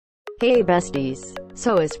Hey besties.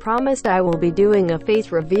 So as promised, I will be doing a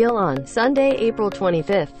face reveal on Sunday, April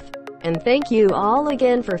 25th. And thank you all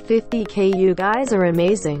again for 50k, you guys are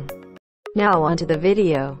amazing. Now onto the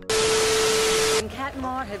video. Cat and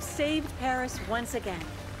Maud have saved Paris once again.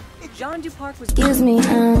 Jean Duparc was— Excuse me,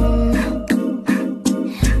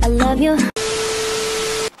 I love you.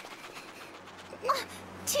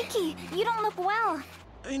 Tiki, you don't look well.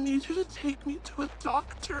 I need you to take me to a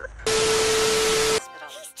doctor.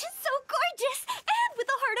 He's just so gorgeous, and with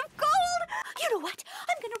a heart of gold. You know what?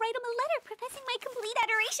 I'm gonna write him a letter professing my complete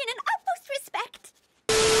adoration and utmost respect.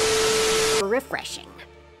 Refreshing.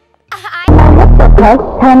 I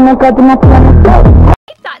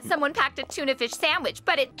thought someone packed a tuna fish sandwich,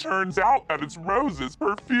 but it Turns out that it's Rose's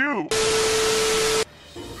perfume.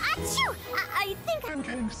 Achoo! I think I'm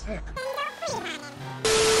getting sick.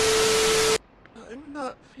 I'm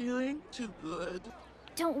not feeling too good.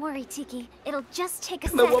 Don't worry, Tiki. It'll just take a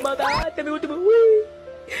sec. Whoa,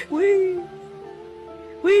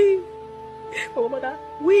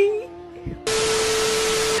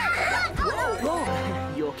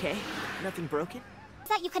 you okay? Nothing broken?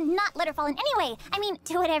 That you cannot let her fall in any way. I mean,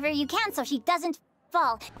 do whatever you can so she doesn't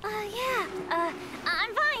fall.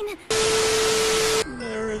 I'm fine.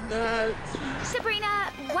 Marinette.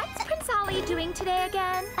 Sabrina, what's Prince Ollie doing today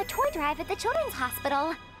again? A toy drive at the children's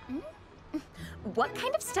hospital. What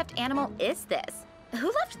kind of stuffed animal is this?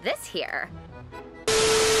 Who left this here?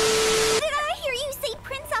 Did I hear you say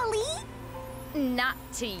Prince Ali? Not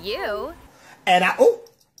to you. And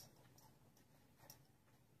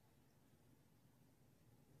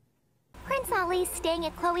Prince Ali's staying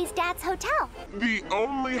at Chloe's dad's hotel. The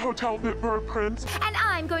only hotel fit for a prince. And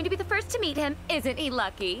I'm going to be the first to meet him. Isn't he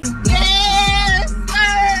lucky? Oh,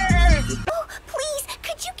 please,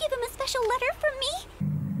 could you give him a special letter from me?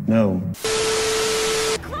 no.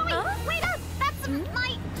 Chloe, wait up! That's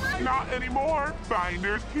my... Not anymore.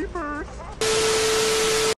 Finders keepers.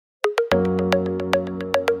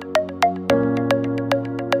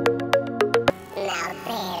 Now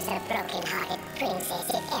there's a broken-hearted princess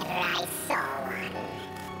if ever I saw one.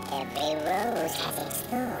 Every rose has its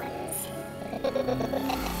thorns.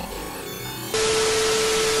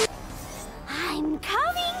 I'm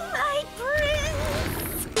coming, my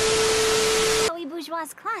prince! Chloe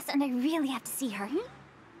Bourgeois' class, and I really have to see her.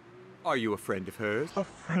 Are you a friend of hers? A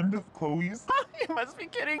friend of Chloe's? You must be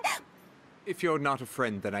kidding. If you're not a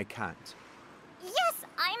friend, then I can't. Yes,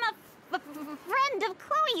 I'm a friend of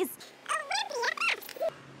Chloe's.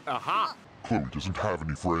 Aha! Chloe doesn't have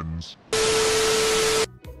any friends.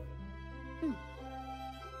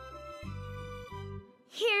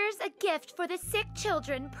 Here's a gift for the sick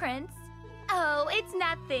children, Prince. Oh, it's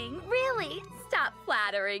nothing. Really? Stop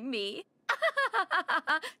flattering me.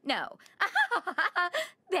 No.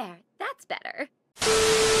 There, that's better.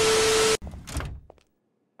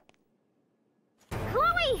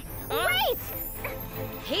 Chloe, wait!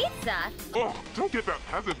 Pizza? Oh, don't get that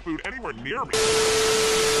peasant food anywhere near me.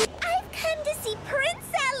 I've come to see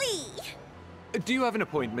Prince Ali. Do you have an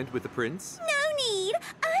appointment with the prince? No need.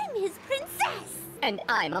 I'm his princess. And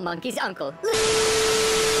I'm a monkey's uncle.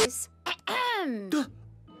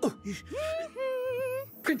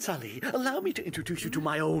 Prince Ali, allow me to introduce you to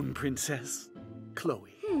my own princess,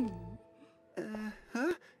 Chloe.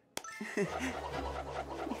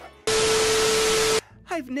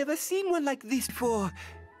 I've never seen one like this before.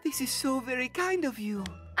 This is so very kind of you.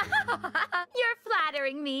 You're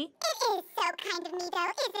flattering me. It is so kind of me,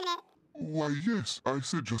 though, isn't it? Why, yes, I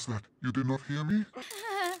said just that. You did not hear me?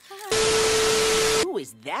 Who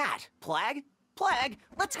is that? Plag? Plag,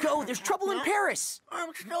 let's go. There's trouble in Paris.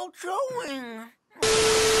 I'm still showing.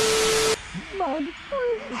 My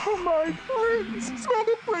prince, my prince, smell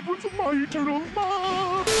the fragrance of my eternal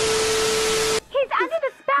love. He's under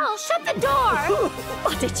the spell. Shut the door.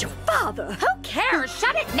 But it's your father. Who cares?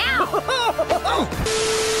 Shut it now.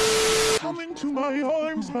 Come into my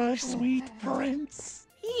arms, my sweet prince.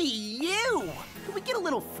 Hey, you! Can we get a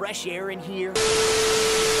little fresh air in here?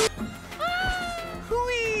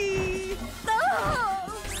 Whee!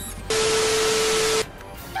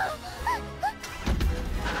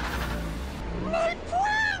 My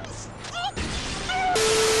prince!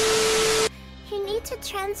 You need to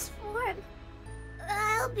transform.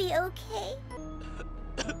 I'll be okay.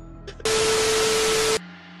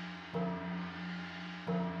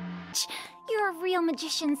 You're a real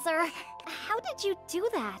magician, sir. How did you do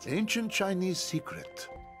that? Ancient Chinese secret,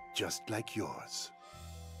 just like yours.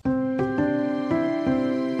 Can't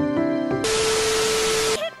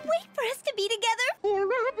wait for us to be together.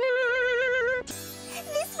 Forever!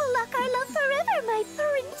 This will lock our love forever, my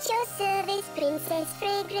prince. Your service, Princess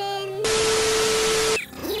Fragrance.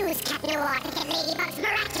 Use Ladybug's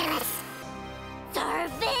Miraculous.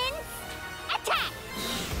 Servants, attack!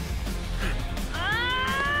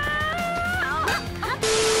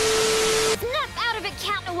 Snap out of it,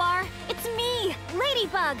 Cat Noir! It's me,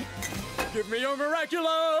 Ladybug! Give me your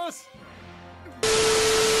Miraculous!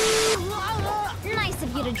 Nice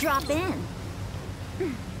of you to drop in.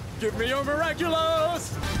 Give me your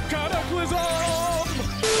Miraculous! Cataclysm!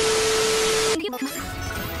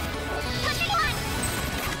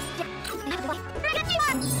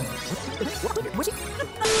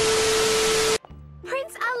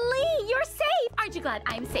 Prince Ali, you're safe! Aren't you glad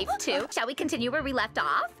I'm safe too? Shall we continue where we left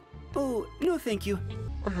off? Oh, no thank you.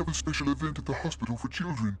 I have a special event at the hospital for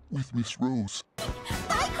children with Miss Rose.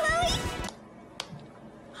 Bye,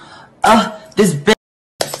 Chloe! This